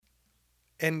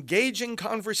Engaging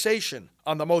conversation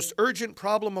on the most urgent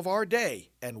problem of our day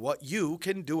and what you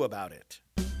can do about it.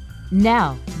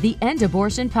 Now, the End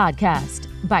Abortion Podcast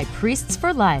by Priests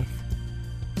for Life.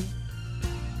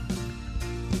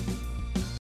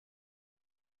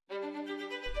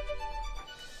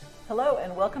 Hello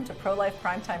and welcome to Pro-Life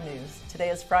Primetime News.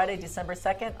 Today is Friday, December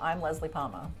 2nd. I'm Leslie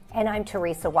Palma. And I'm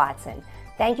Teresa Watson.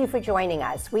 Thank you for joining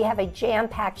us. We have a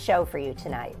jam-packed show for you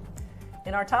tonight.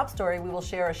 In our top story, we will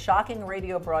share a shocking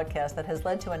radio broadcast that has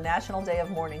led to a national day of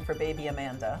mourning for baby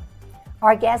Amanda.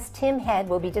 Our guest, Tim Head,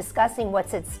 will be discussing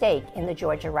what's at stake in the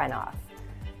Georgia runoff.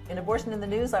 In Abortion in the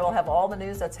News, I will have all the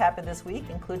news that's happened this week,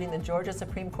 including the Georgia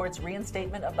Supreme Court's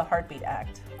reinstatement of the Heartbeat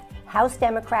Act. House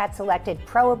Democrats elected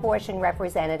pro-abortion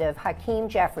Representative Hakeem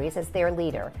Jeffries as their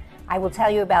leader. I will tell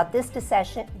you about this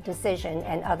decision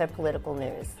and other political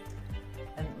news.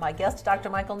 And my guest, Dr.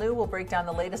 Michael New, will break down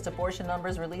the latest abortion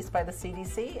numbers released by the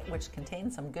CDC, which contain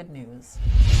some good news.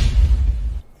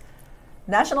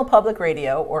 National Public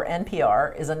Radio, or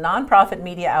NPR, is a nonprofit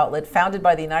media outlet founded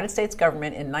by the United States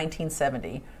government in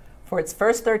 1970. For its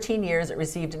first 13 years, it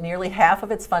received nearly half of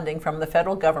its funding from the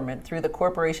federal government through the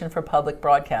Corporation for Public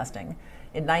Broadcasting.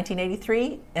 In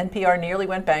 1983, NPR nearly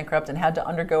went bankrupt and had to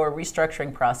undergo a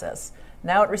restructuring process.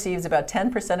 Now it receives about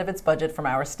 10% of its budget from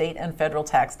our state and federal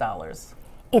tax dollars.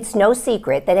 It's no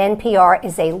secret that NPR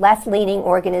is a left-leaning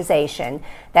organization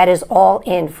that is all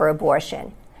in for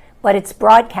abortion. But its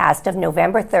broadcast of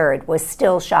November 3rd was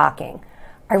still shocking.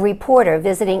 A reporter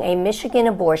visiting a Michigan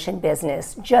abortion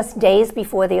business just days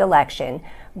before the election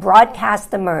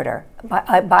broadcast the murder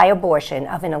by abortion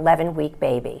of an 11-week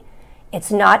baby.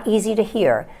 It's not easy to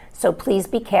hear, so please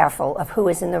be careful of who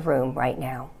is in the room right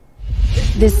now.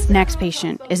 This next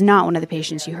patient is not one of the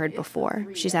patients you heard before.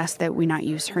 She's asked that we not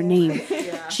use her name.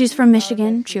 She's from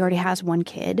Michigan. She already has one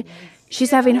kid.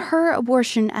 She's having her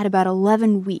abortion at about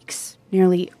 11 weeks.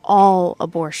 Nearly all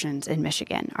abortions in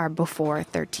Michigan are before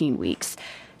 13 weeks.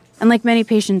 And like many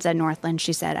patients at Northland,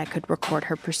 she said I could record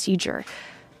her procedure.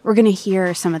 We're going to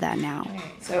hear some of that now.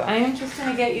 So I am just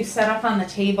going to get you set up on the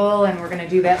table, and we're going to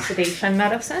do that sedation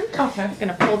medicine. Okay. I'm going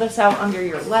to pull this out under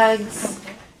your legs.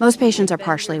 Most patients are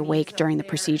partially awake during the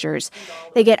procedures.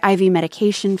 They get IV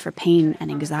medication for pain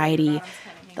and anxiety.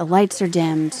 The lights are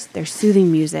dimmed. There's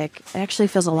soothing music. It actually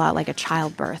feels a lot like a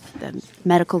childbirth. The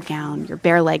medical gown, your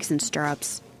bare legs in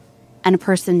stirrups, and a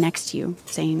person next to you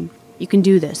saying, "You can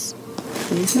do this."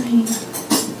 Raise my hand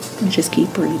and just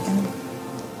keep breathing.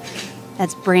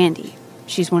 That's Brandy.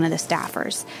 She's one of the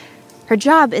staffers. Her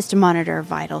job is to monitor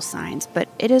vital signs, but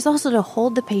it is also to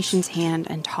hold the patient's hand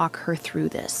and talk her through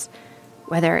this.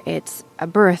 Whether it's a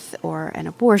birth or an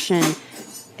abortion,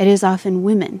 it is often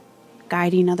women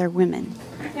guiding other women.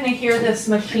 You're going to hear this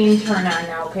machine turn on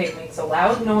now, okay? It makes a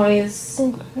loud noise.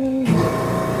 Okay.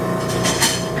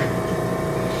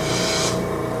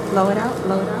 Blow it out,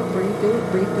 breathe through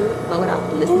it, blow it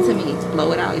out. Listen to me,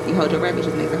 blow it out. If you hold your breath, it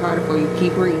just makes it harder for you.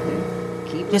 Keep breathing.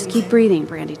 Just keep breathing,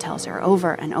 Brandy tells her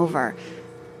over and over.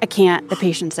 I can't, the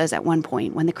patient says at one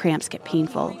point when the cramps get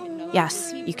painful.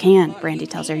 Yes, you can, Brandy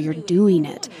tells her. You're doing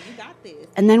it.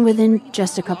 And then within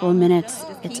just a couple of minutes,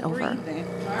 it's over.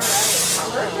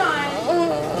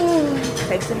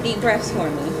 Take some deep breaths for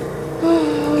me.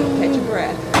 Catch your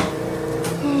breath.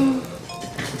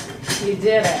 You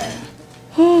did it.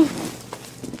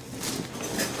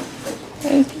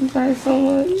 Thank you guys so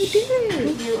much. You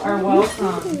did. You are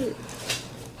welcome.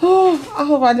 I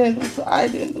hope I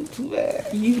didn't do too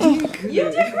bad. You did good. You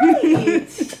did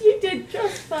great. You did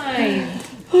just fine.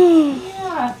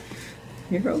 Yeah.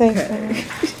 You're okay.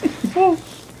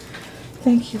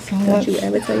 Thank you so much. Don't you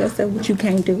ever tell yourself what you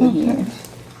can't do here.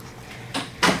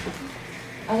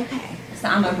 Okay. So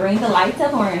I'm going to bring the lights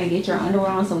up and we're going to get your underwear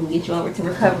on so we can get you over to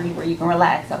recovery where you can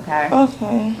relax, okay?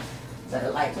 Okay. So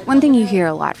the lights are One thing you hear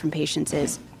a lot from patients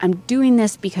is, I'm doing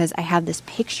this because I have this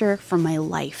picture from my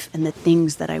life and the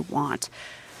things that I want.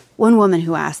 One woman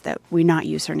who asked that we not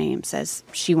use her name says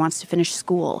she wants to finish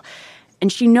school.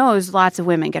 And she knows lots of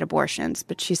women get abortions,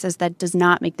 but she says that does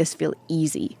not make this feel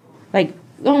easy. Like,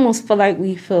 we almost feel like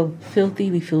we feel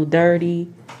filthy, we feel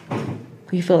dirty.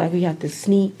 We feel like we have to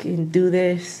sneak and do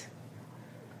this.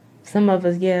 Some of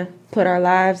us, put our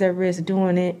lives at risk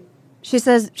doing it. She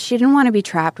says she didn't want to be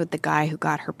trapped with the guy who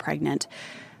got her pregnant.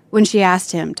 When she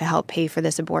asked him to help pay for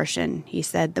this abortion, he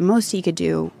said the most he could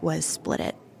do was split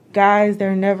it. Guys,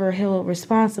 they're never held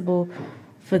responsible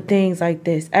for things like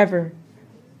this, ever.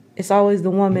 It's always the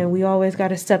woman. We always got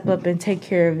to step up and take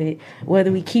care of it.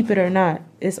 Whether we keep it or not,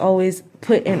 it's always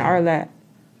put in our lap.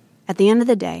 At the end of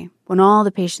the day, when all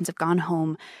the patients have gone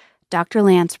home, Dr.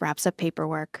 Lance wraps up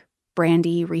paperwork,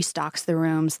 Brandy restocks the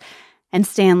rooms, and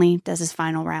Stanley does his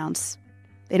final rounds.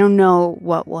 They don't know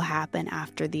what will happen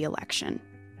after the election.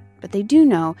 But they do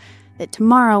know that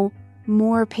tomorrow,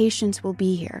 more patients will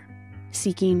be here,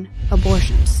 seeking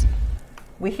abortions.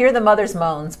 We hear the mother's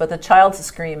moans, but the child's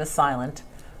scream is silent.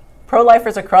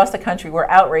 Pro-lifers across the country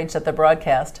were outraged at the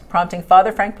broadcast, prompting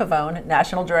Father Frank Pavone,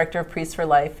 National Director of Priests for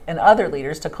Life, and other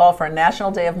leaders to call for a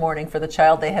national day of mourning for the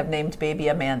child they have named baby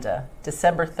Amanda.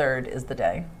 December 3rd is the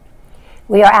day.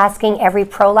 We are asking every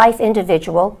pro-life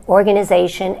individual,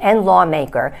 organization, and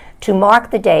lawmaker to mark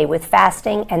the day with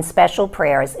fasting and special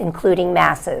prayers, including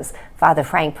masses, Father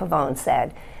Frank Pavone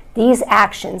said. These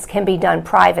actions can be done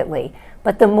privately,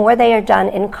 but the more they are done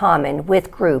in common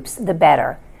with groups, the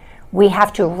better. We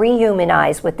have to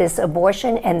rehumanize what this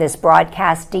abortion and this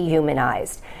broadcast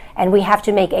dehumanized, and we have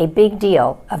to make a big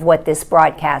deal of what this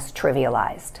broadcast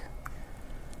trivialized.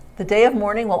 The day of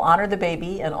mourning will honor the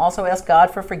baby and also ask God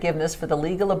for forgiveness for the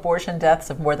legal abortion deaths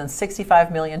of more than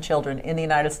 65 million children in the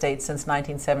United States since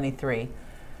 1973.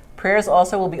 Prayers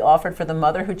also will be offered for the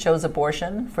mother who chose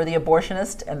abortion, for the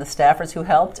abortionist and the staffers who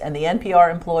helped, and the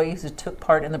NPR employees who took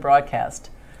part in the broadcast.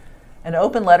 An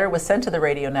open letter was sent to the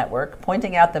radio network,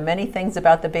 pointing out the many things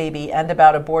about the baby and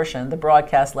about abortion the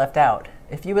broadcast left out.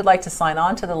 If you would like to sign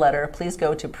on to the letter, please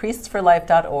go to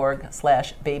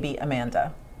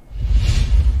priestsforlife.org/babyamanda.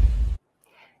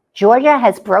 Georgia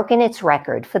has broken its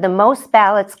record for the most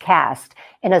ballots cast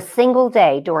in a single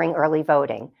day during early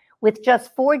voting, with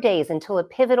just 4 days until a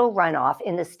pivotal runoff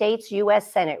in the state's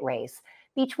U.S. Senate race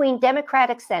between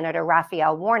Democratic Senator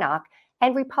Raphael Warnock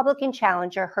and Republican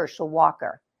challenger Herschel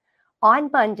Walker. On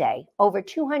Monday, over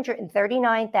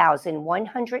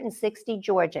 239,160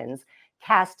 Georgians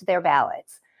cast their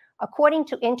ballots, according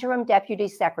to Interim Deputy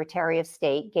Secretary of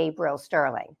State Gabriel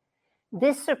Sterling.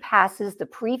 This surpasses the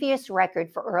previous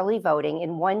record for early voting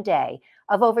in one day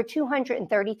of over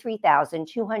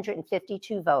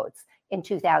 233,252 votes in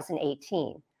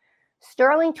 2018.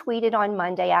 Sterling tweeted on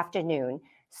Monday afternoon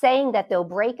saying that they'll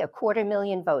break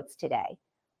 250,000 votes today.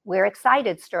 We're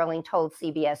excited, Sterling told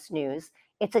CBS News.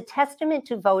 It's a testament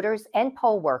to voters and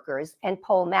poll workers and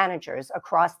poll managers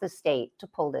across the state to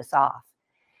pull this off.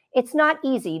 It's not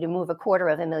easy to move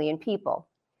 250,000 people.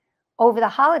 Over the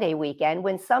holiday weekend,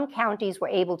 when some counties were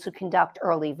able to conduct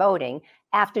early voting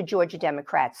after Georgia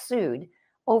Democrats sued,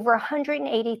 over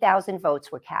 180,000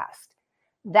 votes were cast.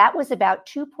 That was about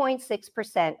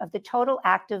 2.6% of the total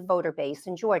active voter base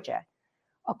in Georgia.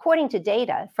 According to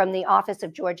data from the Office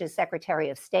of Georgia's Secretary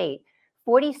of State,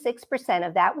 46%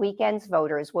 of that weekend's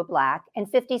voters were Black and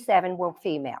 57% were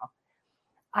female.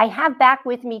 I have back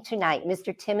with me tonight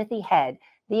Mr. Timothy Head,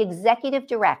 the Executive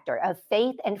Director of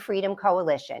Faith and Freedom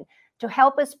Coalition, to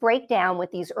help us break down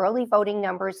what these early voting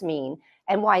numbers mean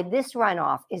and why this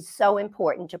runoff is so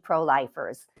important to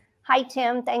pro-lifers. Hi,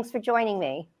 Tim. Thanks for joining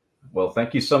me. Well,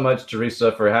 thank you so much,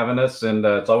 Teresa, for having us, and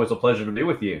it's always a pleasure to be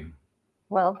with you.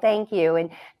 Well, thank you.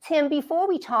 And Tim, before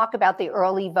we talk about the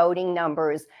early voting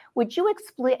numbers, would you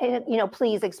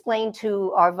please explain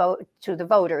to the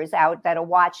voters out that are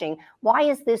watching, why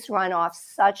is this runoff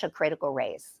such a critical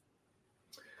race?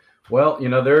 Well,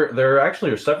 there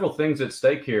actually are several things at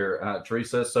stake here,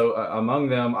 Teresa. So among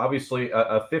them, obviously,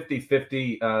 a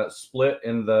 50-50 split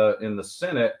in the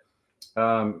Senate.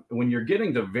 When you're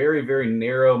getting to very, very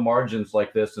narrow margins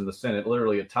like this in the Senate,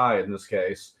 literally a tie in this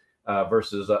case,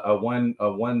 versus a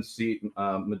one seat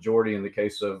majority in the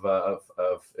case of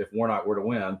if Warnock were to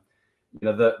win.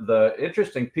 The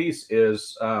interesting piece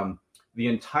is the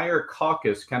entire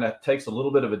caucus kind of takes a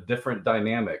little bit of a different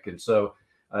dynamic, and so.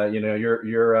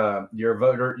 Your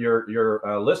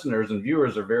listeners and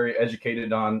viewers are very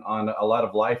educated on a lot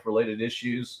of life-related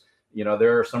issues.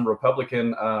 There are some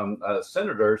Republican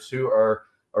senators who are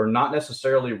not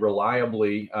necessarily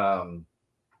reliably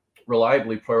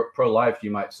pro-life,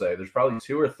 you might say. There's probably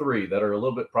 2 or 3 that are a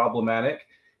little bit problematic,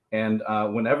 and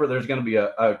whenever there's going to be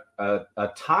a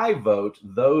tie vote,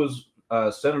 those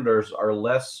senators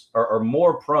are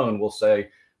more prone, we'll say,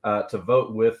 to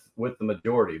vote with the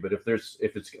majority. But if it's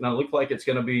going to look like it's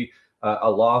going to be a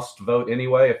lost vote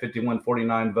anyway, a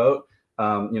 51-49 vote,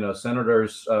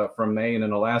 senators from Maine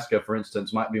and Alaska, for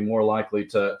instance, might be more likely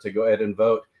to go ahead and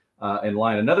vote in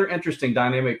line. Another interesting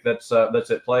dynamic that's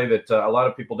at play that a lot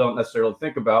of people don't necessarily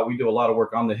think about. We do a lot of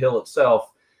work on the Hill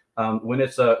itself. When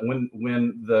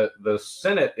the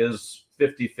Senate is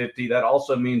 50-50, that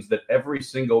also means that every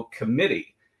single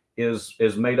committee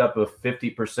is made up of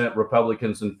 50%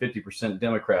 Republicans and 50%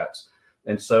 Democrats.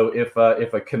 And so if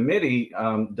a committee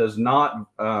does not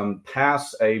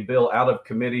pass a bill out of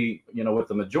committee, with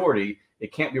the majority,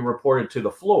 it can't be reported to the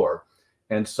floor.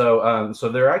 And so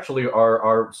there actually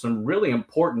are some really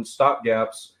important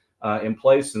stopgaps in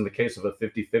place in the case of a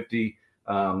 50-50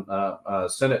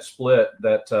 Senate split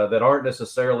that aren't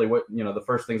necessarily what the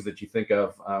first things that you think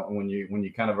of when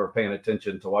you kind of are paying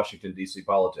attention to Washington D.C.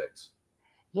 politics.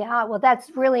 Yeah, well,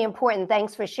 that's really important.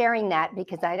 Thanks for sharing that,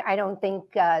 because I don't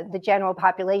think the general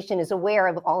population is aware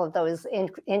of all of those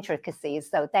intricacies.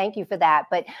 So thank you for that.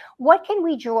 But what can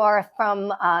we draw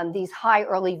from these high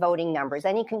early voting numbers?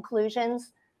 Any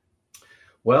conclusions?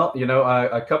 Well,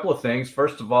 a couple of things.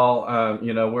 First of all,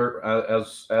 we're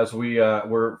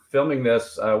we're filming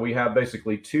this, we have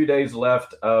basically 2 days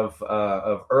left of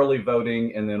early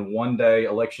voting, and then 1 day,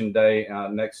 election day,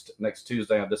 next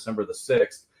Tuesday on December the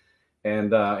 6th.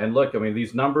 And look, I mean,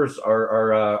 these numbers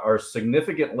are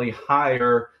significantly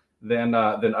higher than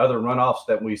other runoffs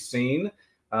that we've seen.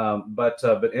 But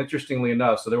interestingly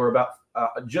enough, so there were about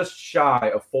just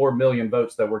shy of 4 million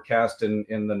votes that were cast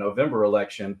in the November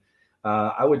election.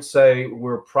 I would say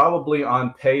we're probably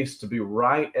on pace to be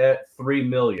right at 3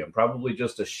 million, probably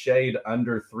just a shade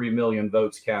under 3 million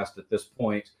votes cast at this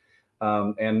point.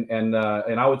 And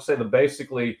I would say that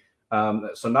basically,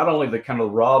 so not only the kind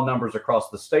of raw numbers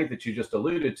across the state that you just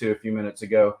alluded to a few minutes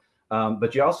ago,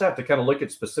 but you also have to kind of look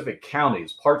at specific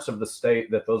counties, parts of the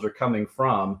state that those are coming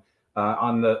from.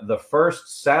 On the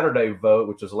first Saturday vote,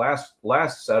 which was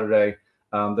last Saturday,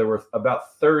 there were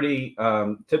about 30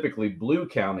 typically blue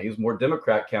counties, more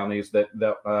Democrat counties that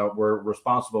were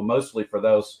responsible mostly for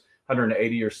those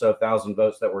 180 or so thousand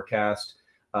votes that were cast.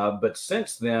 But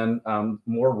since then,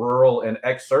 more rural and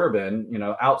exurban,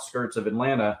 outskirts of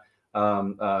Atlanta,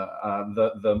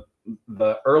 the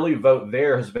early vote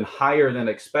there has been higher than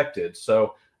expected.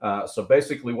 So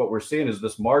basically what we're seeing is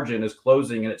this margin is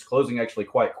closing, and it's closing actually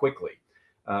quite quickly.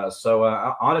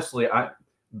 Honestly,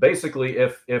 basically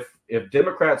if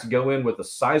Democrats go in with a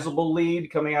sizable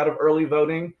lead coming out of early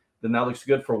voting, then that looks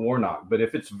good for Warnock. But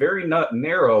if it's very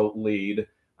narrow lead,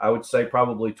 I would say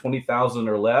probably 20,000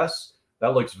 or less,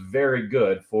 that looks very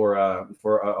good for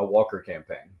a Walker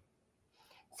campaign.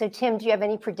 So, Tim, do you have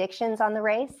any predictions on the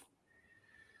race?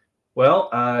 Well,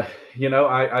 I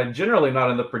generally not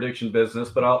in the prediction business,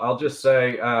 but I'll just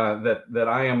say that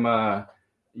I am,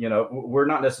 we're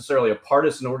not necessarily a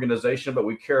partisan organization, but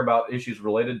we care about issues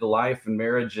related to life and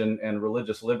marriage and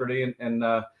religious liberty and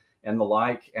the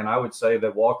like. And I would say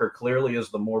that Walker clearly is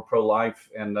the more pro-life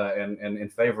and in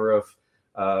favor of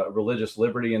religious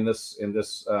liberty in this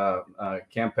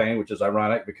campaign, which is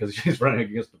ironic because he's running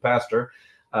against the pastor.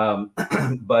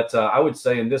 But I would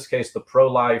say in this case, the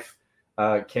pro-life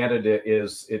candidate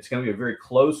it's going to be a very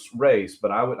close race.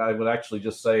 But I would actually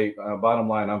just say, bottom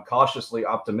line, I'm cautiously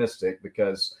optimistic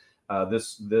because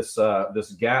this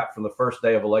gap from the first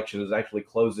day of election is actually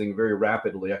closing very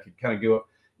rapidly. I could kind of go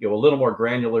a little more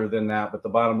granular than that, but the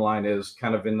bottom line is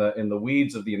kind of in the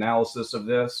weeds of the analysis of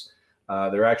this.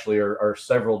 There actually are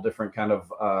several different kind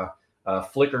of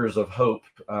flickers of hope,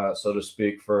 so to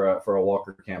speak, for a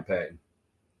Walker campaign.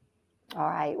 All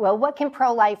right. Well, what can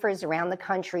pro-lifers around the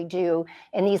country do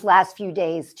in these last few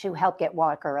days to help get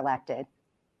Walker elected?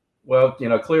 Well,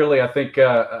 clearly, I think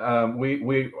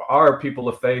we are people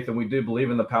of faith, and we do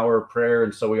believe in the power of prayer,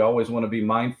 and so we always want to be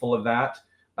mindful of that.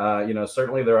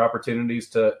 Certainly there are opportunities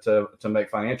to make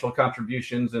financial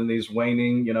contributions in these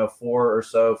waning, 4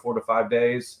 to 5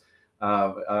 days.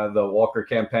 The Walker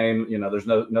campaign, there's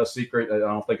no secret. I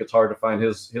don't think it's hard to find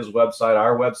his website,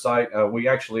 our website. We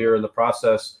actually are in the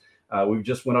process. We've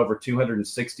just went over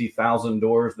 260,000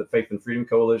 doors that Faith and Freedom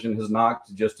Coalition has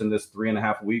knocked just in this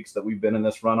 3.5 weeks that we've been in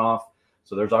this runoff.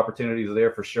 So there's opportunities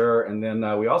there for sure. And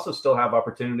then we also still have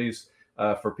opportunities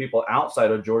for people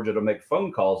outside of Georgia to make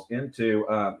phone calls into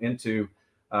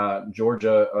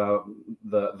Georgia,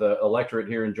 the electorate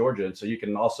here in Georgia. And so you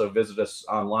can also visit us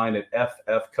online at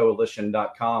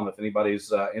ffcoalition.com if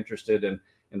anybody's interested in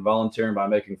volunteering by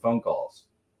making phone calls.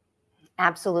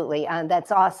 Absolutely.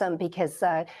 That's awesome because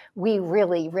we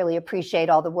really, really appreciate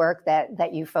all the work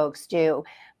that you folks do.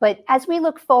 But as we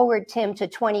look forward, Tim, to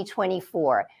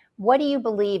 2024, what do you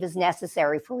believe is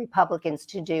necessary for Republicans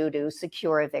to do to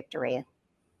secure a victory?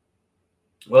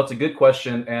 Well, it's a good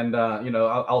question. And,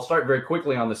 I'll start very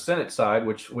quickly on the Senate side,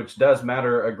 which does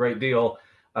matter a great deal.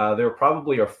 There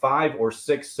probably are 5 or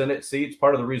 6 Senate seats.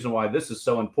 Part of the reason why this is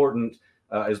so important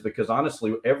is because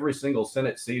honestly, every single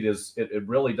Senate seat it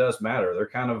really does matter. They're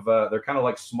kind of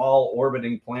like small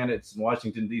orbiting planets in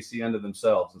Washington, D.C. unto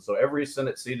themselves. And so every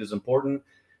Senate seat is important.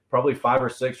 Probably 5 or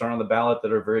 6 are on the ballot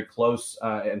that are very close,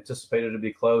 anticipated to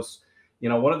be close.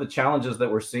 One of the challenges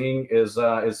that we're seeing is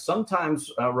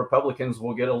sometimes Republicans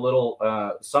will get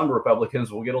some Republicans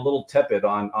will get a little tepid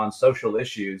on social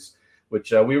issues,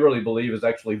 which we really believe is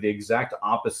actually the exact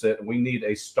opposite. We need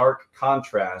a stark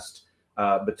contrast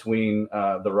between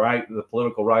the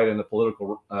political right and the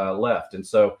political left. And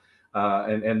so,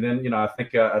 and then, I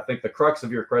think the crux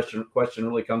of your question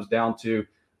really comes down to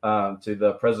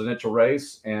the presidential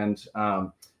race. And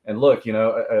look,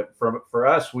 for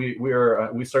us,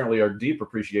 we certainly are deep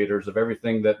appreciators of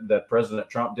everything that President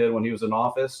Trump did when he was in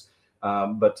office.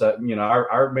 But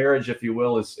our marriage, if you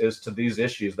will, is to these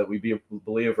issues that we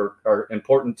believe are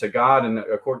important to God and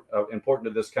important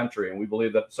to this country. And we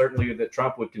believe that certainly that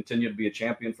Trump would continue to be a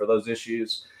champion for those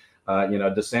issues.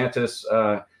 DeSantis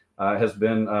has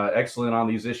been excellent on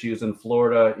these issues in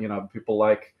Florida. People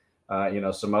like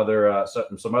some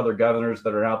other governors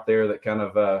that are out there that kind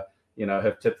of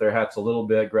have tipped their hats a little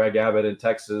bit. Greg Abbott in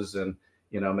Texas, and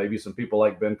maybe some people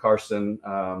like Ben Carson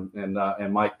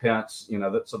and Mike Pence.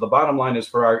 So the bottom line is,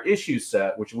 for our issue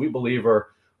set, which we believe are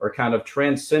kind of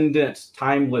transcendent,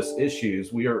 timeless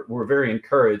issues, we're very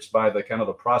encouraged by the kind of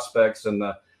the prospects and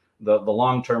the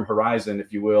long-term horizon,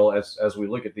 if you will, as we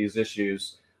look at these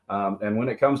issues. And when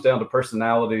it comes down to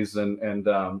personalities and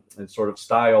sort of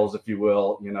styles, if you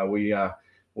will,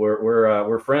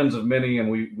 we're friends of many, and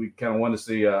we kind of want to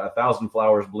see 1,000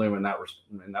 flowers bloom in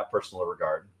that personal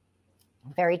regard.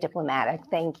 Very diplomatic.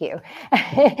 Thank you.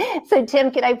 So,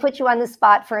 Tim, can I put you on the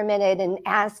spot for a minute and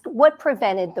ask what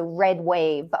prevented the red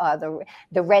wave,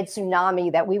 the red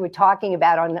tsunami that we were talking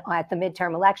about at the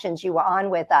midterm elections? You were on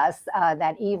with us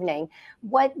that evening.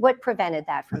 What prevented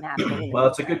that from happening? Well,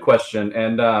 it's a good question.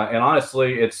 And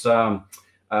honestly, it's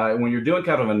when you're doing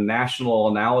kind of a national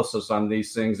analysis on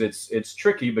these things, it's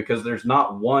tricky because there's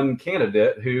not one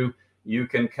candidate who you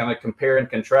can kind of compare and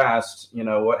contrast,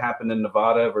 what happened in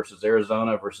Nevada versus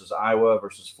Arizona versus Iowa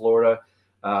versus Florida.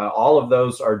 All of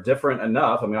those are different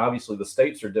enough. I mean, obviously the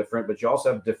states are different, but you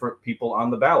also have different people on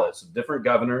the ballots, different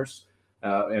governors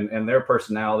and their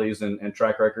personalities and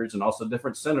track records, and also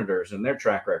different senators and their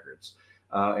track records.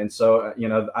 And so,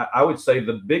 I would say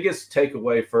the biggest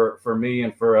takeaway for me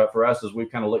and for us, as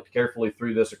we've kind of looked carefully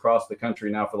through this across the country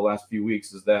now for the last few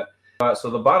weeks, is that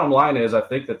so the bottom line is, I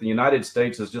think that the United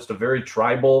States is just a very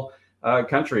tribal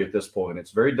country at this point. It's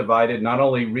very divided, not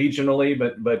only regionally,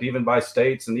 but even by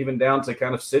states, and even down to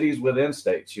kind of cities within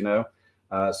states,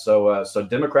 So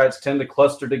Democrats tend to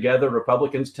cluster together,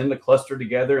 Republicans tend to cluster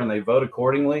together, and they vote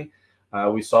accordingly.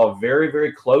 We saw very,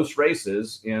 very close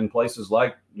races in places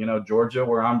like, Georgia,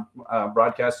 where I'm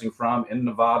broadcasting from, in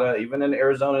Nevada, even in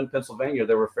Arizona and Pennsylvania,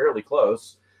 they were fairly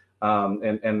close.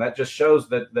 And that just shows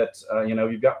that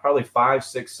you've got probably 5,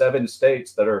 6, 7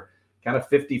 states that are kind of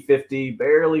 50-50,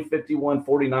 barely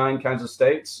 51-49 kinds of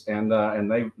states, and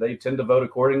they tend to vote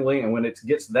accordingly. And when it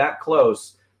gets that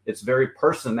close, it's very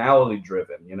personality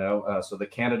driven, so the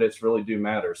candidates really do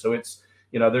matter. So it's,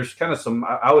 there's kind of some,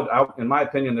 in my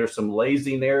opinion, there's some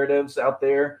lazy narratives out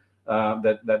there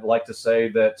that like to say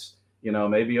that,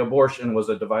 maybe abortion was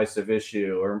a divisive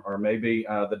issue, or maybe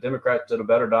the Democrats did a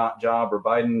better job, or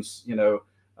Biden's,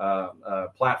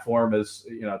 platform is,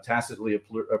 tacitly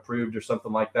approved or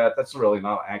something like that. That's really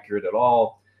not accurate at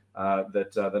all.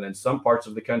 That in some parts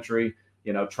of the country,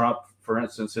 Trump, for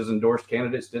instance, his endorsed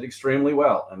candidates did extremely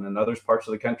well, and in other parts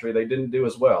of the country they didn't do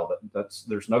as well.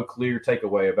 There's no clear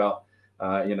takeaway about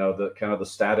the kind of the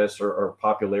status or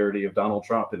popularity of Donald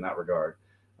Trump in that regard.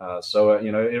 So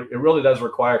it really does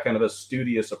require kind of a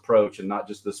studious approach, and not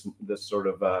just this sort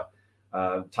of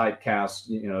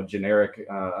typecast, generic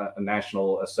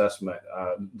national assessment.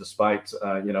 Despite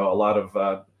a lot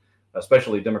of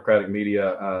especially Democratic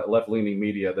media, left-leaning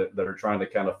media that are trying to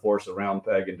kind of force a round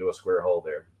peg into a square hole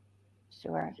there.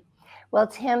 Sure. Well,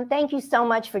 Tim, thank you so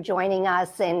much for joining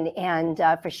us and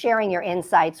for sharing your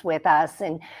insights with us.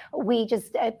 And we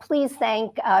just please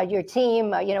thank your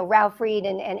team, Ralph Reed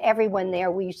and everyone there.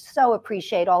 We so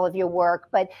appreciate all of your work.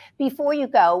 But before you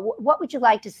go, what would you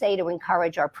like to say to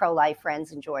encourage our pro-life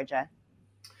friends in Georgia?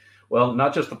 Well,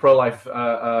 not just the pro-life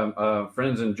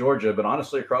friends in Georgia, but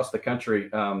honestly across the country.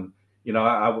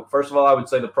 First of all, I would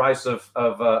say the price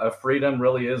of freedom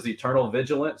really is eternal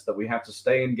vigilance, that we have to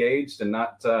stay engaged and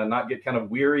not get kind of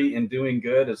weary in doing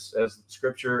good, as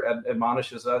Scripture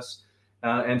admonishes us.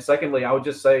 And secondly, I would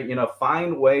just say,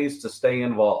 find ways to stay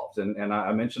involved. And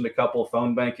I mentioned a couple,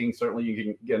 phone banking. Certainly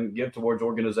you can give towards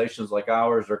organizations like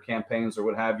ours or campaigns or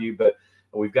what have you, but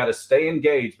we've got to stay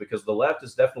engaged, because the left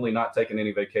is definitely not taking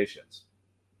any vacations.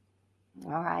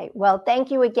 All right. Well,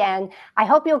 thank you again. I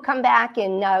hope you'll come back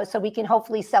and so we can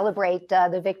hopefully celebrate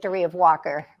the victory of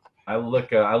Walker. I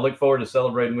look forward to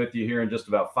celebrating with you here in just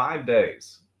about 5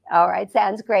 days. All right.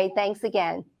 Sounds great. Thanks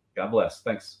again. God bless.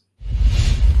 Thanks.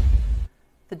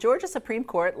 The Georgia Supreme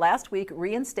Court last week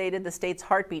reinstated the state's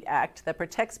Heartbeat Act that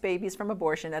protects babies from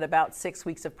abortion at about 6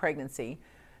 weeks of pregnancy.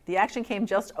 The action came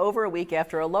just over a week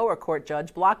after a lower court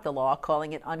judge blocked the law,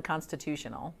 calling it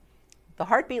unconstitutional. The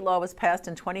heartbeat law was passed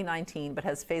in 2019 but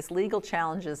has faced legal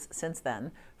challenges since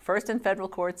then, first in federal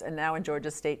courts and now in Georgia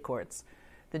state courts.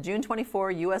 The June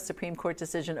 24 U.S. Supreme Court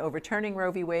decision overturning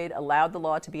Roe v. Wade allowed the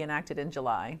law to be enacted in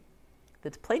July.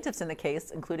 The plaintiffs in the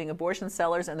case, including abortion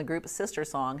sellers and the group Sister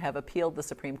Song, have appealed the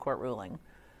Supreme Court ruling.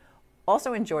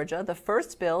 Also in Georgia, the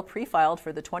first bill pre-filed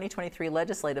for the 2023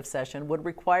 legislative session would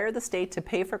require the state to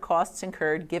pay for costs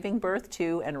incurred giving birth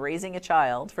to and raising a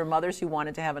child for mothers who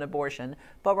wanted to have an abortion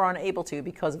but were unable to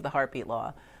because of the heartbeat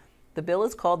law. The bill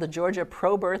is called the Georgia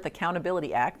Pro-Birth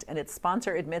Accountability Act, and its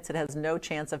sponsor admits it has no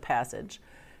chance of passage.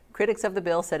 Critics of the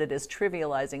bill said it is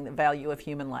trivializing the value of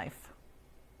human life.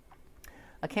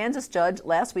 A Kansas judge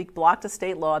last week blocked a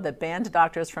state law that banned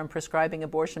doctors from prescribing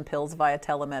abortion pills via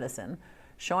telemedicine.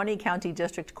 Shawnee County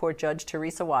District Court Judge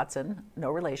Teresa Watson, no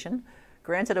relation,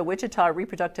 granted a Wichita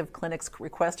reproductive clinic's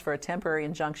request for a temporary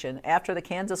injunction after the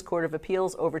Kansas Court of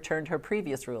Appeals overturned her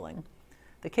previous ruling.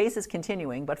 The case is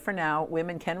continuing, but for now,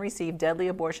 women can receive deadly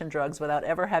abortion drugs without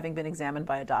ever having been examined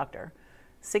by a doctor.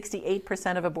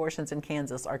 68% of abortions in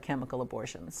Kansas are chemical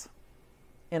abortions.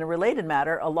 In a related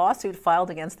matter, a lawsuit filed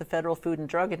against the Federal Food and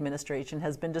Drug Administration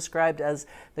has been described as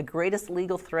the greatest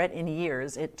legal threat in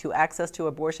years to access to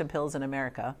abortion pills in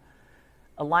America.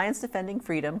 Alliance Defending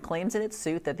Freedom claims in its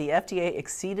suit that the FDA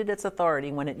exceeded its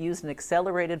authority when it used an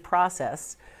accelerated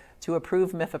process to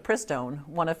approve mifepristone,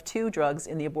 one of 2 drugs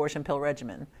in the abortion pill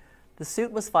regimen. The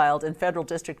suit was filed in federal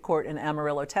district court in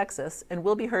Amarillo, Texas, and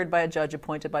will be heard by a judge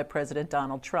appointed by President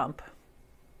Donald Trump,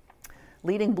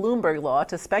 leading Bloomberg Law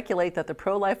to speculate that the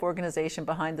pro-life organization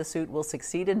behind the suit will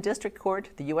succeed in district court,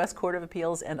 the U.S. Court of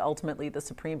Appeals, and ultimately the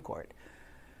Supreme Court.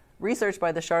 Research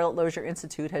by the Charlotte Lozier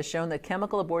Institute has shown that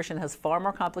chemical abortion has far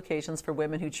more complications for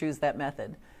women who choose that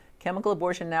method. Chemical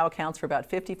abortion now accounts for about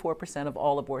 54% of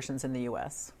all abortions in the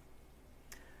U.S.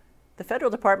 The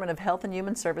Federal Department of Health and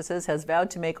Human Services has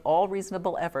vowed to make all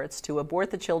reasonable efforts to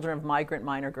abort the children of migrant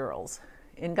minor girls.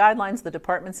 In guidelines the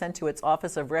department sent to its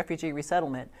Office of Refugee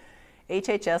Resettlement,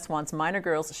 HHS wants minor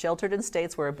girls sheltered in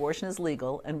states where abortion is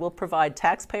legal and will provide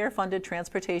taxpayer-funded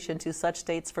transportation to such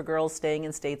states for girls staying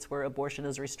in states where abortion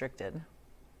is restricted.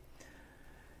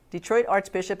 Detroit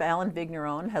Archbishop Alan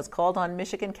Vigneron has called on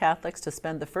Michigan Catholics to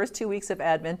spend the first 2 weeks of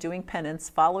Advent doing penance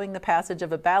following the passage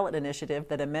of a ballot initiative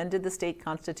that amended the state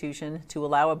constitution to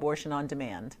allow abortion on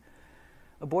demand.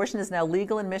 Abortion is now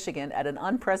legal in Michigan at an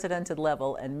unprecedented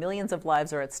level, and millions of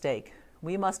lives are at stake.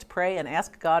 We must pray and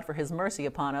ask God for his mercy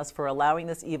upon us for allowing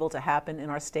this evil to happen in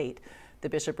our state, the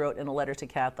bishop wrote in a letter to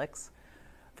Catholics.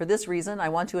 For this reason, I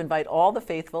want to invite all the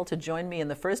faithful to join me in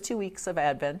the first 2 weeks of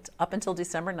Advent, up until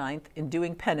December 9th, in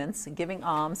doing penance, giving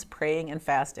alms, praying, and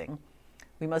fasting.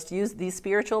 We must use these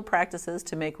spiritual practices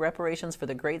to make reparations for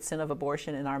the great sin of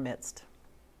abortion in our midst.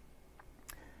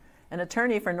 An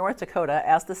attorney for North Dakota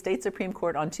asked the state Supreme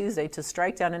Court on Tuesday to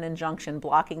strike down an injunction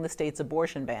blocking the state's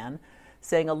abortion ban,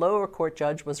 saying a lower court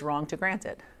judge was wrong to grant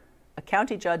it. A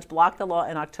county judge blocked the law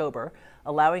in October,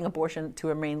 allowing abortion to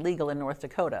remain legal in North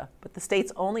Dakota, but the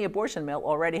state's only abortion mill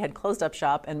already had closed up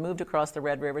shop and moved across the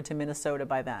Red River to Minnesota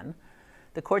by then.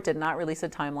 The court did not release a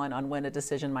timeline on when a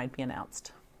decision might be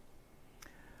announced.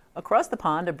 Across the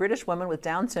pond, a British woman with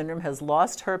Down syndrome has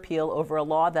lost her appeal over a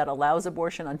law that allows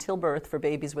abortion until birth for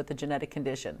babies with the genetic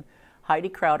condition. Heidi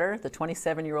Crowder, the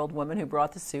 27-year-old woman who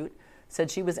brought the suit, said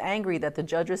she was angry that the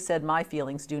judges said my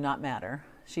feelings do not matter.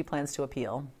 She plans to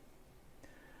appeal.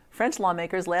 French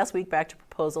lawmakers last week backed a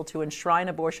proposal to enshrine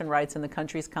abortion rights in the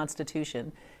country's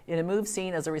constitution in a move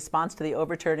seen as a response to the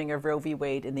overturning of Roe v.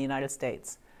 Wade in the United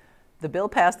States. The bill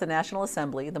passed the National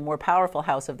Assembly, the more powerful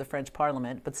house of the French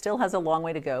Parliament, but still has a long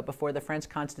way to go before the French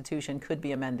Constitution could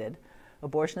be amended.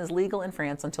 Abortion is legal in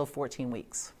France until 14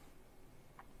 weeks.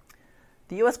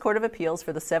 The U.S. Court of Appeals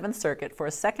for the Seventh Circuit, for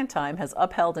a second time, has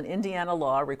upheld an Indiana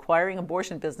law requiring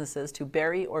abortion businesses to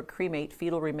bury or cremate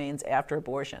fetal remains after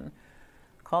abortion.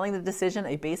 Calling the decision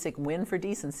a basic win for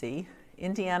decency,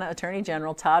 Indiana Attorney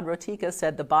General Todd Rotika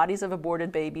said the bodies of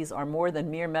aborted babies are more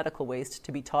than mere medical waste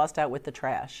to be tossed out with the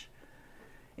trash.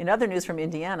 In other news from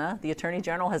Indiana, the Attorney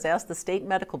General has asked the state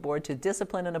medical board to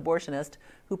discipline an abortionist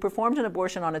who performed an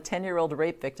abortion on a 10-year-old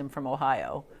rape victim from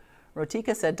Ohio.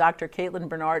 Rotika said Dr. Caitlin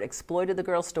Bernard exploited the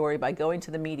girl's story by going to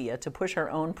the media to push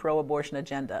her own pro-abortion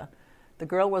agenda. The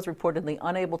girl was reportedly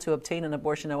unable to obtain an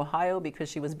abortion in Ohio because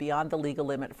she was beyond the legal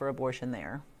limit for abortion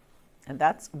there. And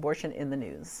that's abortion in the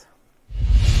news.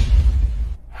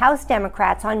 House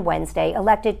Democrats on Wednesday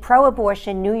elected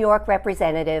pro-abortion New York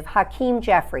Representative Hakeem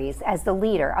Jeffries as the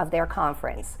leader of their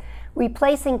conference,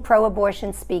 replacing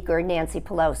pro-abortion Speaker Nancy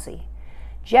Pelosi.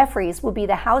 Jeffries will be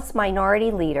the House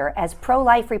Minority Leader as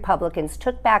pro-life Republicans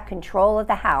took back control of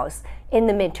the House in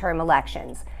the midterm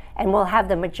elections and will have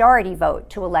the majority vote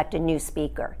to elect a new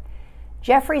Speaker.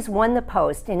 Jeffries won the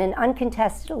post in an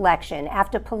uncontested election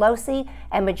after Pelosi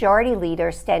and Majority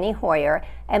Leader Steny Hoyer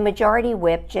and Majority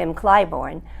Whip Jim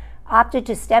Clyburn opted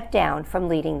to step down from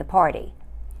leading the party.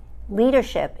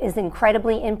 Leadership is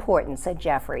incredibly important, said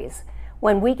Jeffries.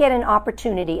 When we get an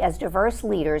opportunity as diverse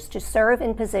leaders to serve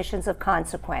in positions of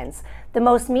consequence, the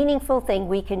most meaningful thing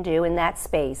we can do in that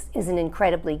space is an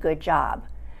incredibly good job.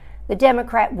 The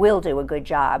Democrat will do a good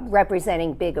job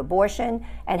representing big abortion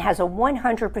and has a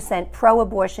 100%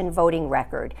 pro-abortion voting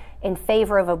record in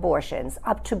favor of abortions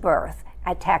up to birth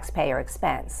at taxpayer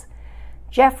expense.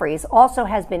 Jeffries also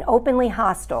has been openly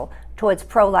hostile towards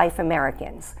pro-life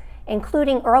Americans,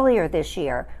 including earlier this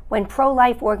year when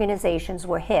pro-life organizations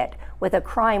were hit with a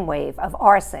crime wave of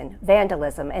arson,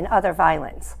 vandalism, and other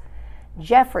violence.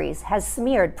 Jeffries has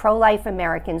smeared pro-life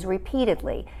Americans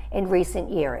repeatedly in recent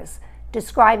years,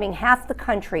 describing half the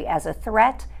country as a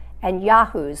threat and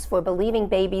yahoos for believing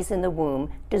babies in the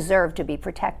womb deserve to be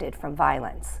protected from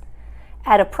violence.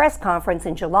 At a press conference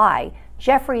in July,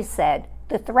 Jeffries said,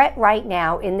 "The threat right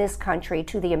now in this country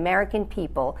to the American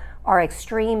people are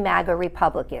extreme MAGA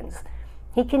Republicans."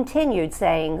 He continued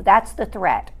saying, "That's the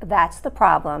threat, that's the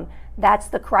problem, that's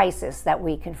the crisis that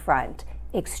we confront.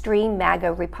 Extreme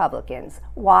MAGA Republicans.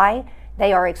 Why?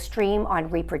 They are extreme on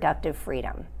reproductive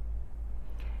freedom."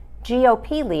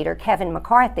 GOP leader Kevin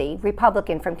McCarthy,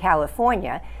 Republican from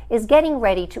California, is getting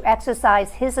ready to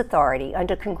exercise his authority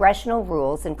under congressional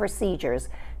rules and procedures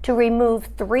to remove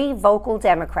 3 vocal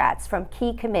Democrats from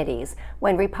key committees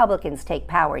when Republicans take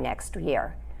power next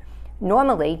year.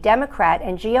 Normally, Democrat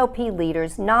and GOP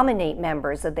leaders nominate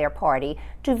members of their party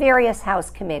to various House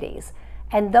committees,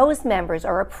 and those members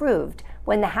are approved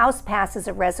when the House passes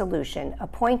a resolution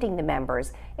appointing the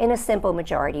members in a simple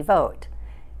majority vote.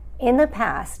 In the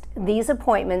past, these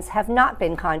appointments have not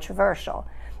been controversial,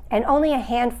 and only a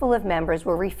handful of members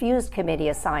were refused committee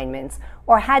assignments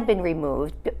or had been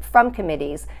removed from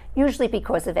committees, usually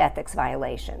because of ethics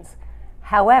violations.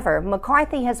 However,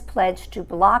 McCarthy has pledged to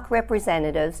block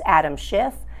Representatives Adam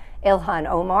Schiff, Ilhan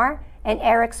Omar, and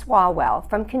Eric Swalwell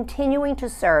from continuing to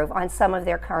serve on some of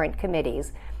their current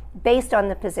committees based on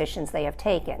the positions they have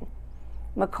taken.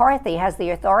 McCarthy has the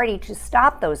authority to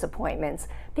stop those appointments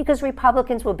because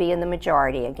Republicans will be in the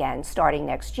majority again starting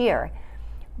next year.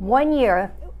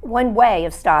 One way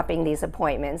of stopping these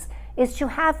appointments is to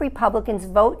have Republicans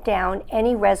vote down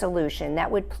any resolution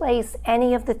that would place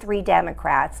any of the 3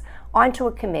 Democrats onto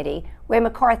a committee where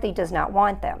McCarthy does not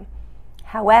want them.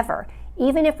 However,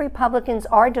 even if Republicans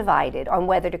are divided on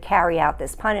whether to carry out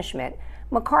this punishment,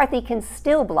 McCarthy can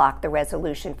still block the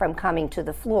resolution from coming to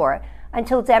the floor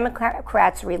until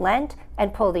Democrats relent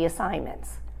and pull the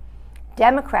assignments.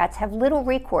 Democrats have little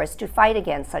recourse to fight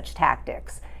against such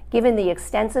tactics, given the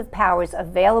extensive powers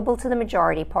available to the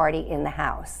majority party in the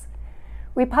House.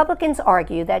 Republicans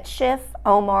argue that Schiff,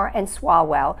 Omar, and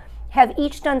Swalwell have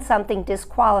each done something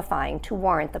disqualifying to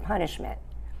warrant the punishment.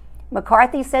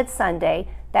 McCarthy said Sunday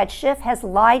that Schiff has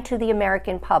lied to the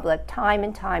American public time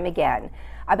and time again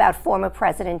about former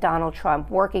President Donald Trump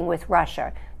working with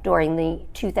Russia during the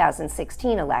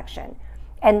 2016 election,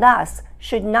 and thus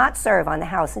should not serve on the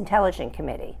House Intelligence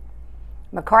Committee.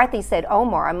 McCarthy said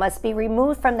Omar must be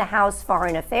removed from the House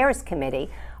Foreign Affairs Committee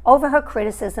over her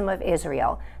criticism of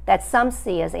Israel that some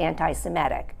see as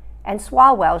anti-Semitic, and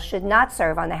Swalwell should not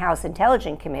serve on the House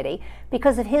Intelligence Committee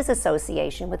because of his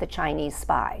association with a Chinese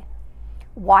spy.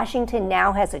 Washington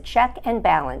now has a check and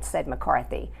balance, said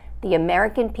McCarthy. The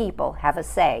American people have a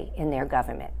say in their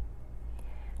government.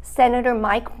 Senator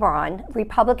Mike Braun,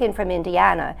 Republican from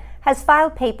Indiana, has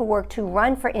filed paperwork to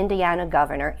run for Indiana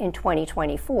governor in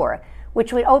 2024,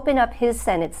 which would open up his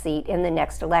Senate seat in the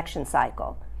next election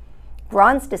cycle.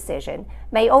 Braun's decision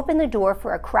may open the door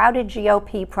for a crowded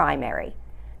GOP primary.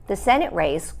 The Senate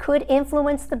race could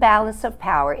influence the balance of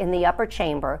power in the upper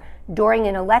chamber during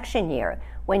an election year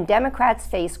when Democrats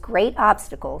face great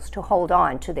obstacles to hold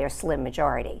on to their slim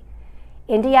majority.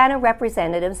 Indiana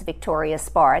Representatives Victoria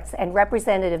Spartz and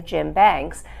Representative Jim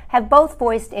Banks have both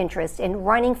voiced interest in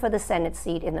running for the Senate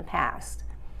seat in the past.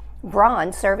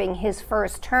 Braun, serving his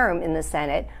first term in the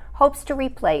Senate, hopes to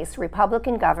replace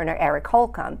Republican Governor Eric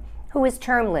Holcomb, who is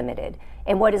term limited,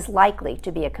 in what is likely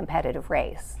to be a competitive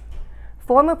race.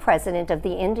 Former president of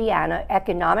the Indiana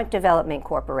Economic Development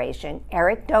Corporation,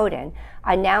 Eric Doden,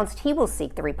 announced he will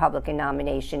seek the Republican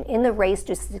nomination in the race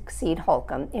to succeed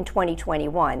Holcomb in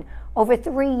 2021, over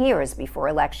 3 years before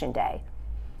Election Day.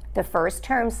 The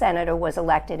first-term senator was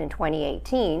elected in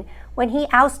 2018 when he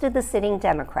ousted the sitting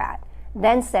Democrat,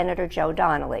 then Senator Joe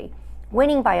Donnelly,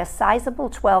 winning by a sizable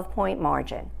 12-point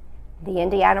margin. The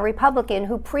Indiana Republican,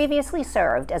 who previously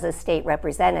served as a state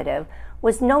representative,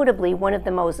 was notably one of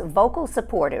the most vocal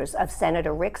supporters of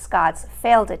Senator Rick Scott's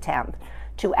failed attempt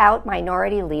to out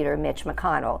Minority Leader Mitch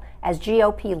McConnell as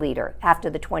GOP leader after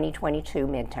the 2022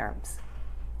 midterms.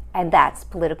 And that's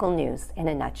political news in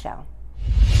a nutshell.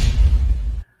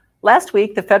 Last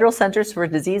week, the Federal Centers for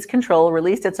Disease Control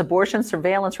released its abortion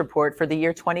surveillance report for the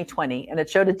year 2020, and it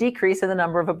showed a decrease in the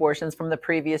number of abortions from the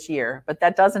previous year, but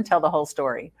that doesn't tell the whole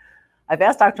story. I've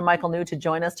asked Dr. Michael New to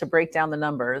join us to break down the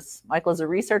numbers. Michael is a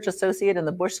research associate in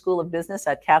the Bush School of Business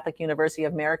at Catholic University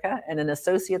of America and an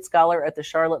associate scholar at the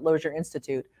Charlotte Lozier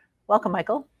Institute. Welcome,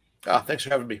 Michael. Thanks for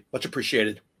having me. Much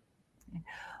appreciated.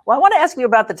 Well, I want to ask you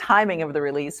about the timing of the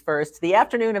release first. The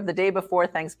afternoon of the day before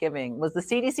Thanksgiving. Was the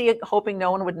CDC hoping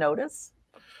no one would notice?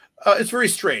 It's very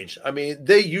strange. I mean,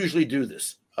 they usually do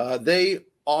this. They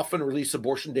often release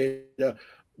abortion data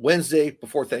Wednesday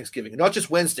before Thanksgiving. Not just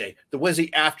Wednesday, the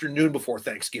Wednesday afternoon before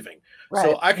Thanksgiving. Right.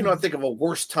 So I cannot think of a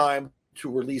worse time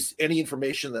to release any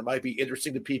information that might be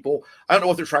interesting to people. I don't know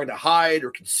what they're trying to hide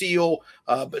or conceal,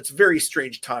 but it's very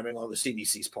strange timing on the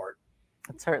CDC's part.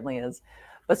 It certainly is.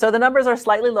 But so the numbers are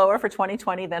slightly lower for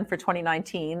 2020 than for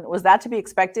 2019. Was that to be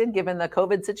expected given the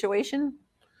COVID situation?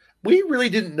 We really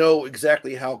didn't know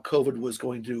exactly how COVID was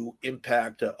going to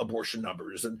impact abortion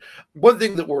numbers. And one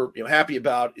thing that we're happy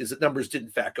about is that numbers did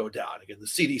in fact go down. Again, the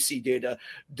CDC data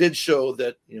did show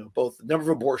that both the number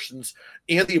of abortions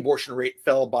and the abortion rate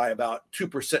fell by about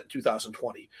 2% in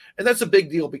 2020. And that's a big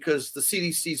deal because the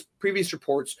CDC's previous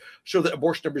reports show that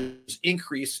abortion numbers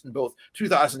increased in both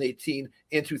 2018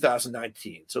 and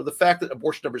 2019. So the fact that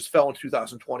abortion numbers fell in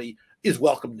 2020 is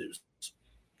welcome news.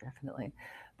 Definitely.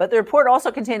 But the report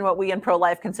also contained what we in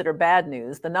pro-life consider bad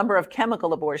news. The number of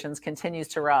chemical abortions continues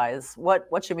to rise.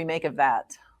 What should we make of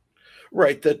that?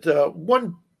 Right. That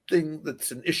one thing that's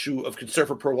an issue of concern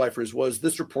for pro-lifers was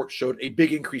this report showed a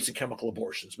big increase in chemical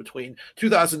abortions. Between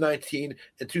 2019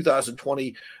 and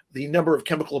 2020, the number of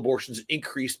chemical abortions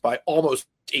increased by almost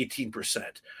 18%.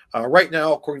 Right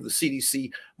now, according to the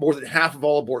CDC, more than half of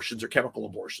all abortions are chemical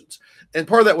abortions. And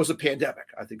part of that was a pandemic.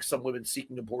 I think some women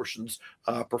seeking abortions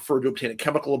prefer to obtain a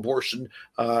chemical abortion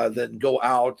than go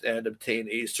out and obtain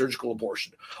a surgical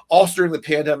abortion. Also during the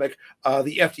pandemic,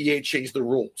 the FDA changed the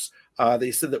rules.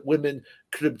 They said that women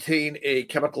could obtain a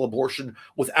chemical abortion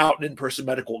without an in-person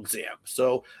medical exam.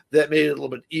 So that made it a little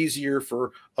bit easier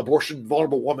for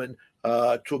abortion-vulnerable women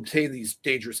to obtain these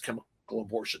dangerous chemical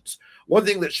abortions. One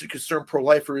thing that should concern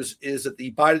pro-lifers is that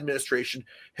the Biden administration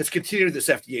has continued this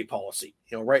FDA policy.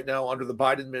 Right now, under the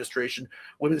Biden administration,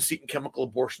 women seeking chemical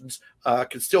abortions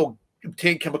can still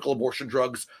obtain chemical abortion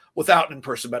drugs without an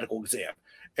in-person medical exam.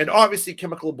 And obviously,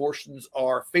 chemical abortions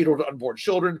are fatal to unborn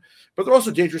children, but they're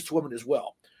also dangerous to women as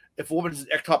well. If a woman is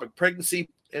in ectopic pregnancy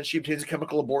and she obtains a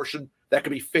chemical abortion, that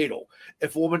could be fatal.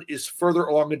 If a woman is further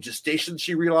along in gestation,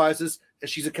 she realizes, and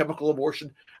she's a chemical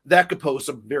abortion, that could pose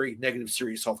some very negative,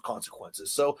 serious health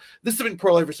consequences. So this is something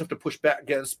pro-lifers have to push back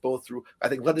against, both through, I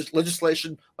think,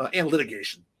 legislation and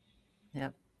litigation. Yeah.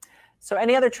 So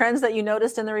any other trends that you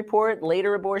noticed in the report?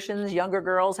 Later abortions, younger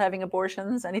girls having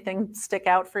abortions, anything stick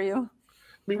out for you?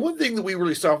 I mean, one thing that we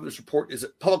really saw from this report is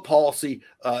that public policy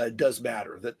does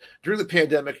matter. That during the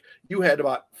pandemic, you had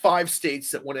about 5 states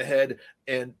that went ahead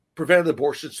and prevented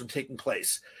abortions from taking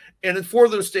place. And in 4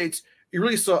 of those states, you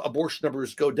really saw abortion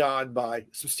numbers go down by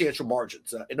substantial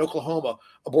margins. In Oklahoma,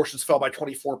 abortions fell by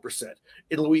 24%.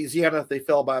 In Louisiana, they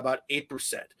fell by about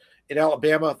 8%. In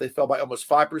Alabama, they fell by almost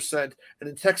 5%. And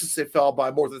in Texas, they fell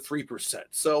by more than 3%.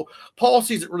 So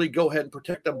policies that really go ahead and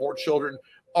protect unborn children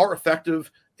are effective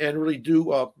and really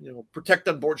do protect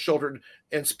unborn children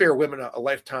and spare women a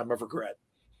lifetime of regret.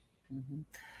 Mm-hmm.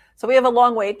 So we have a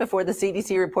long wait before the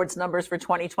CDC reports numbers for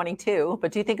 2022,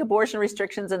 but do you think abortion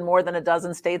restrictions in more than a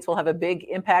dozen states will have a big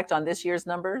impact on this year's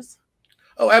numbers?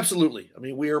 Oh, absolutely. I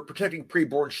mean, we are protecting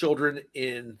preborn children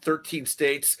in 13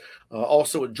 states.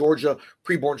 Also in Georgia,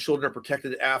 preborn children are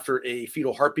protected after a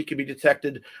fetal heartbeat can be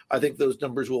detected. I think those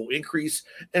numbers will increase.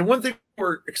 And one thing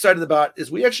we're excited about is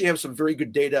we actually have some very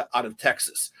good data out of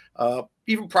Texas,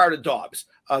 even prior to Dobbs.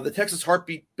 The Texas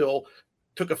heartbeat bill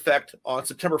took effect on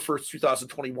September 1st,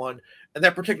 2021, and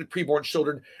that protected preborn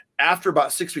children after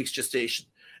about 6 weeks gestation.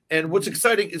 And what's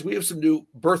exciting is we have some new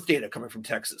birth data coming from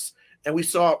Texas. And we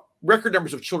saw record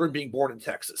numbers of children being born in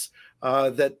Texas.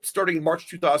 That starting in March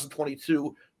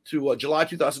 2022 to July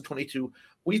 2022,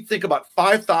 we think about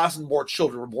 5,000 more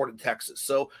children were born in Texas.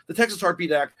 So the Texas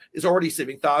Heartbeat Act is already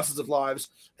saving thousands of lives,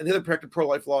 and the other protected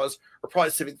pro-life laws are probably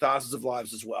saving thousands of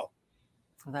lives as well.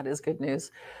 That is good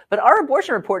news. But our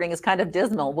abortion reporting is kind of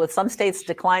dismal, with some states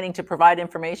declining to provide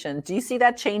information. Do you see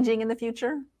that changing in the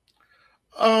future?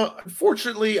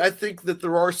 Unfortunately, I think that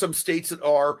there are some states that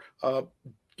are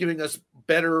giving us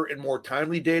better and more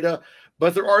timely data,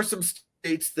 but there are some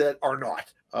states that are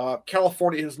not.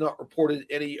 California has not reported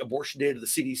any abortion data to the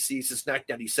CDC since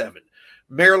 1997.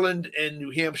 Maryland and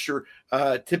New Hampshire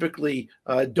typically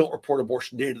don't report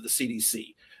abortion data to the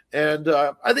CDC. And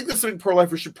I think that's something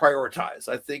pro-lifers should prioritize.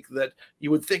 I think that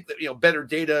you would think that, better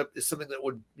data is something that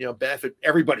would, benefit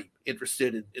everybody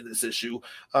interested in this issue.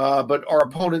 But our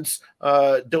opponents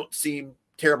don't seem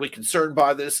terribly concerned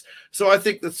by this. So I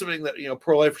think that's something that,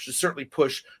 pro-lifers should certainly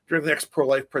push during the next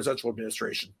pro-life presidential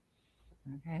administration.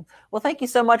 Okay. Well, thank you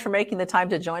so much for making the time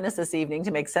to join us this evening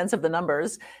to make sense of the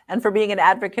numbers and for being an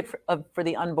advocate for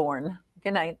the unborn.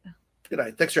 Good night. Good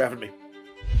night. Thanks for having me.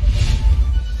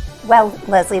 Well,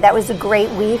 Leslie, that was a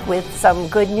great week with some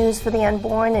good news for the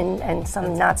unborn and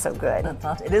some not so good.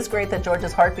 It is great that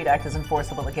Georgia's Heartbeat Act is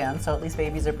enforceable again, so at least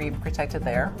babies are being protected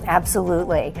there.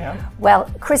 Absolutely. Yeah. Well,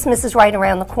 Christmas is right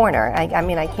around the corner. I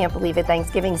mean, I can't believe it.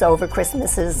 Thanksgiving's over.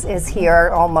 Christmas is here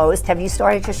almost. Have you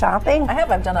started your shopping? I have.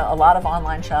 I've done a lot of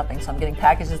online shopping, so I'm getting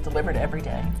packages delivered every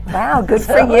day. Wow, good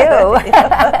for you.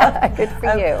 Good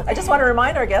for you. I just want to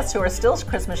remind our guests who are still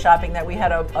Christmas shopping that we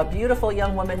had a beautiful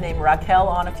young woman named Raquel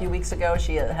on a few weeks ago.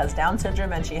 She has Down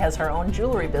syndrome and she has her own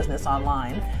jewelry business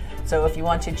online. So if you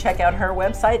want to check out her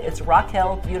website, it's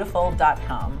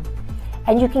raquelbeautiful.com.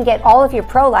 And you can get all of your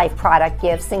pro-life product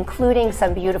gifts, including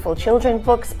some beautiful children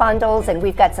books bundles, and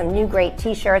we've got some new great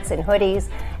t-shirts and hoodies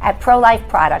at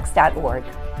prolifeproducts.org.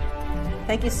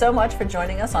 Thank you so much for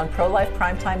joining us on Pro-Life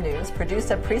Primetime News,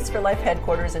 produced at Priests for Life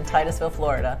headquarters in Titusville,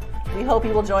 Florida. We hope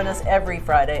you will join us every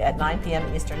Friday at 9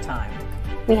 p.m. Eastern Time.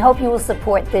 We hope you will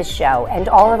support this show and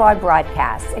all of our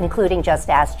broadcasts, including Just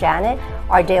Ask Janet,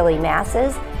 our daily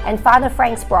masses, and Father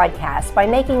Frank's broadcast by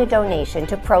making a donation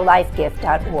to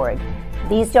prolifegift.org.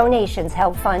 These donations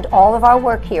help fund all of our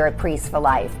work here at Priests for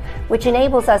Life, which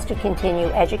enables us to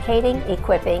continue educating,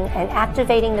 equipping, and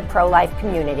activating the pro-life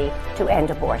community to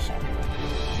end abortion.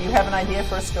 Do you have an idea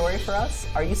for a story for us?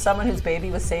 Are you someone whose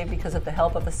baby was saved because of the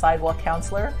help of a sidewalk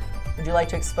counselor? Would you like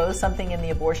to expose something in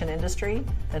the abortion industry?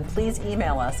 Then please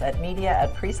email us at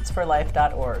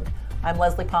media@priestsforlife.org. I'm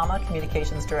Leslie Palma,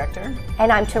 Communications Director.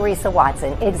 And I'm Teresa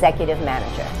Watson, Executive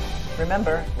Manager.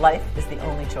 Remember, life is the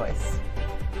only choice.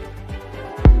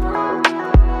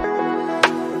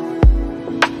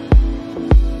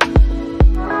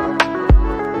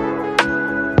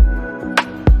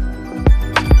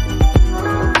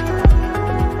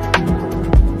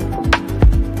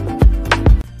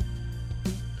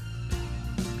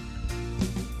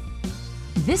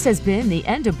 This has been the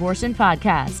End Abortion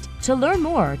Podcast. To learn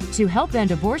more, to help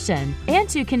end abortion, and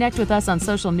to connect with us on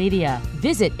social media,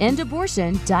 visit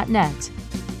endabortion.net.